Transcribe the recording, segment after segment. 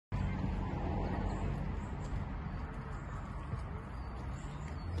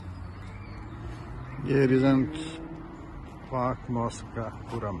ये Regent Park Mosque का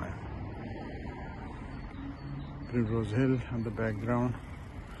पूरा map. Primrose Hill on the background,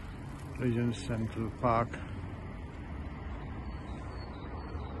 Regent Central Park,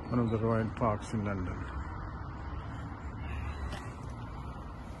 one of the royal parks in London.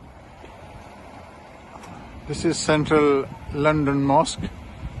 This is Central London Mosque,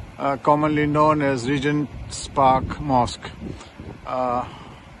 commonly known as Regent's Park Mosque.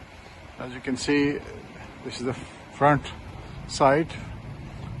 As you can see, this is the front side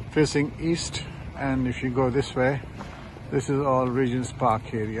facing east, and if you go this way, this is all Regent's Park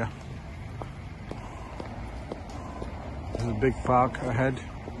area. There's a big park ahead,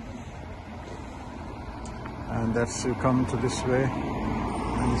 and that's you come to this way,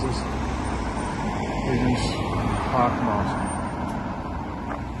 and this is Regent's Park Mosque.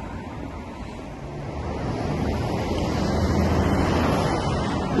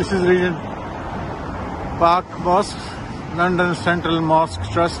 This is Regent Park Mosque, London Central Mosque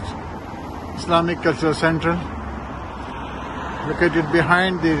Trust, Islamic Cultural Centre, located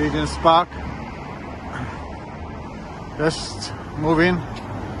behind the Regent's Park. Just move in.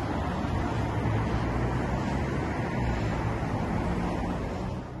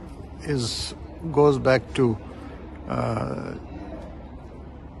 Goes back to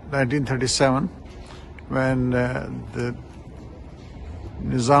 1937, when the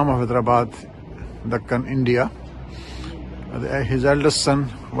Nizam of Hyderabad, Deccan, India, his eldest son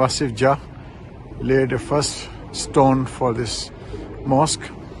Wasif Jah laid a first stone for this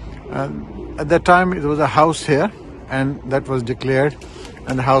mosque. At that time it was a house here, and that was declared,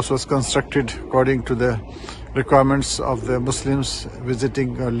 and the house was constructed according to the requirements of the Muslims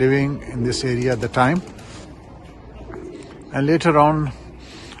visiting or living in this area at the time. And later on,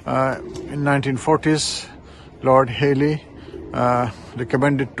 in 1940s, Lord Haley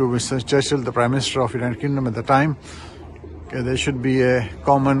recommended to Mr. Churchill, the Prime Minister of the United Kingdom at the time, there should be a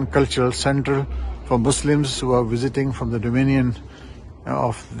common cultural centre for Muslims who are visiting from the dominion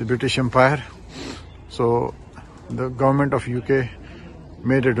of the British Empire. So the government of UK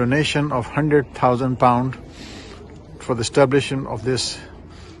made a donation of £100,000 for the establishment of this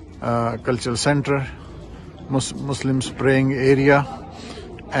cultural centre, Muslims praying area,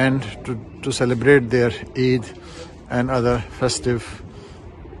 and to celebrate their Eid and other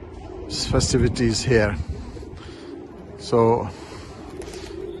festivities here. So,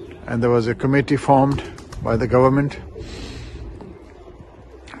 and there was a committee formed by the government.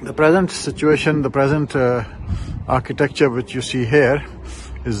 The present situation, the present architecture which you see here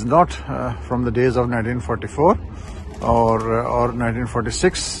is not from the days of 1944 or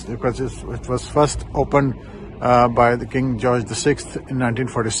 1946, because it was first opened by the King George VI in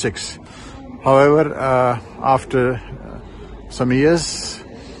 1946. However, after some years,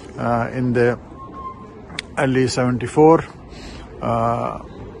 in the early 74,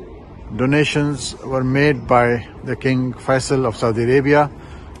 donations were made by the King Faisal of Saudi Arabia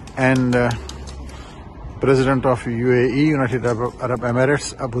and President of UAE, United Arab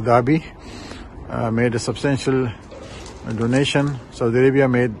Emirates, Abu Dhabi, made a substantial donation. Saudi Arabia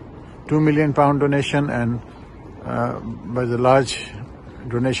made £2 million donation, and by the large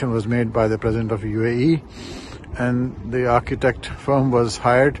donation was made by the President of UAE, and the architect firm was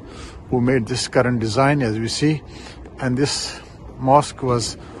hired who made this current design as we see, and this mosque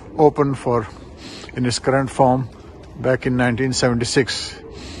was opened in its current form back in 1976.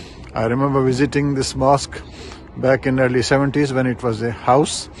 I remember visiting this mosque back in early 70s when it was a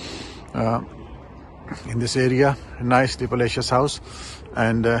house in this area, a nice palatial house,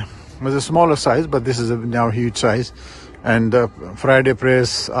 and it was a smaller size, but this is now a huge size. And Friday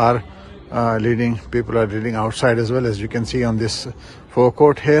prayers are people are leading outside as well, as you can see on this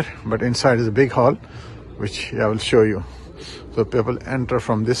forecourt here, but inside is a big hall which I will show you. So people enter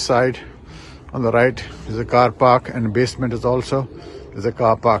from this side. On the right is a car park, and basement is also a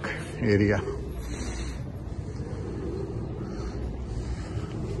car park area.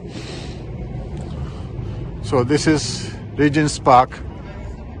 So this is Regent's Park,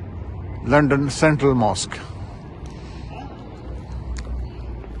 London Central Mosque.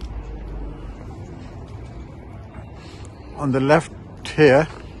 On the left here,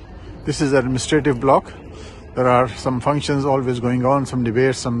 this is the administrative block. There are some functions always going on, some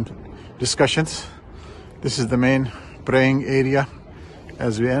debates, some discussions. This is the main praying area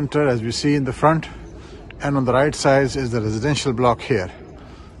as we enter, as we see in the front. And on the right side is the residential block here.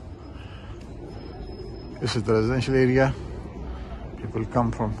 This is the residential area. People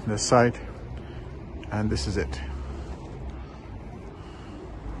come from this side, and this is it.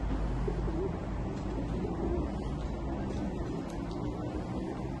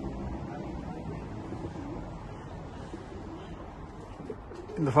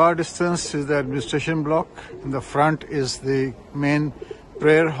 In the far distance is the administration block. In the front is the main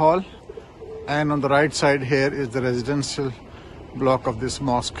prayer hall. And on the right side here is the residential block of this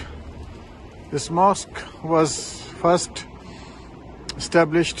mosque. This mosque was first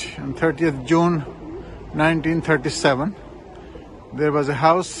established on 30th June 1937. There was a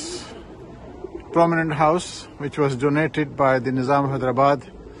house, prominent house, which was donated by the Nizam of Hyderabad,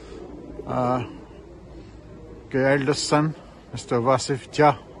 eldest son, Mr. Wasif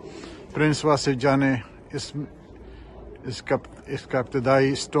Jah. Prince Wasif Jah ने इसका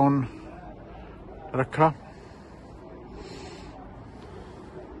इब्तिदाई stone रखा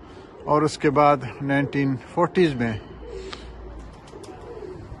और उसके बाद 1940s में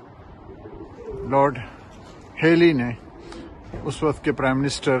Lord heli ने उस वक्त के प्राइम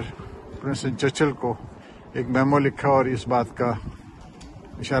मिनिस्टर प्रिंस चर्चिल को एक मेमो लिखा और इस बात का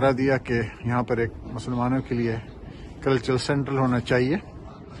इशारा दिया कि यहाँ पर एक मुसलमानों के लिए कल्चरल सेंटर होना चाहिए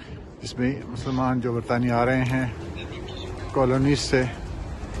जिसमें मुसलमान जो बरतानिया आ रहे हैं कॉलोनीज से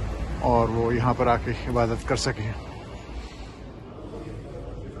और वो यहाँ पर आके इबादत कर सकें.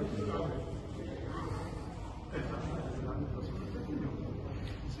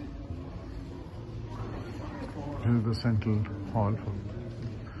 This is the central hall for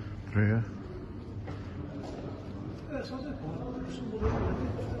prayer.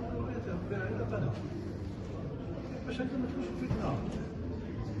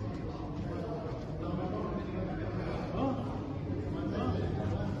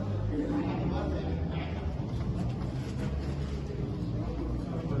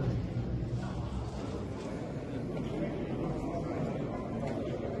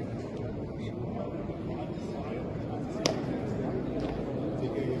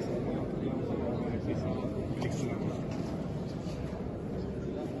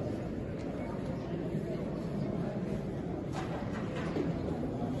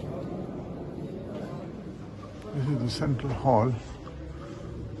 This is the central hall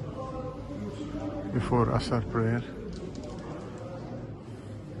before Asar prayer.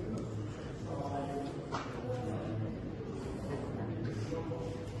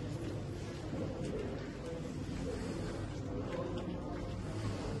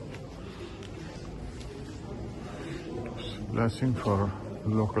 Blessing for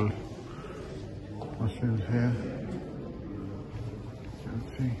local Muslims here.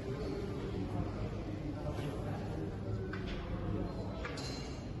 Let's see.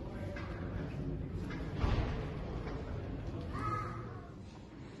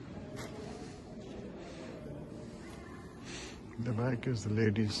 The back is the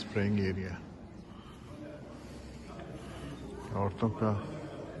ladies' praying area. औरतों का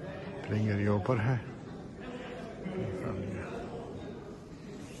praying area ऊपर है.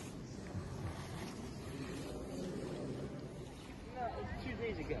 Two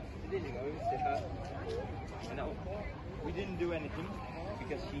days ago, we visited her, and we didn't do anything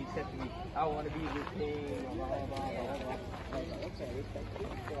because she said to me, "I want to be with you." I was like, "Okay, thank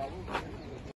you."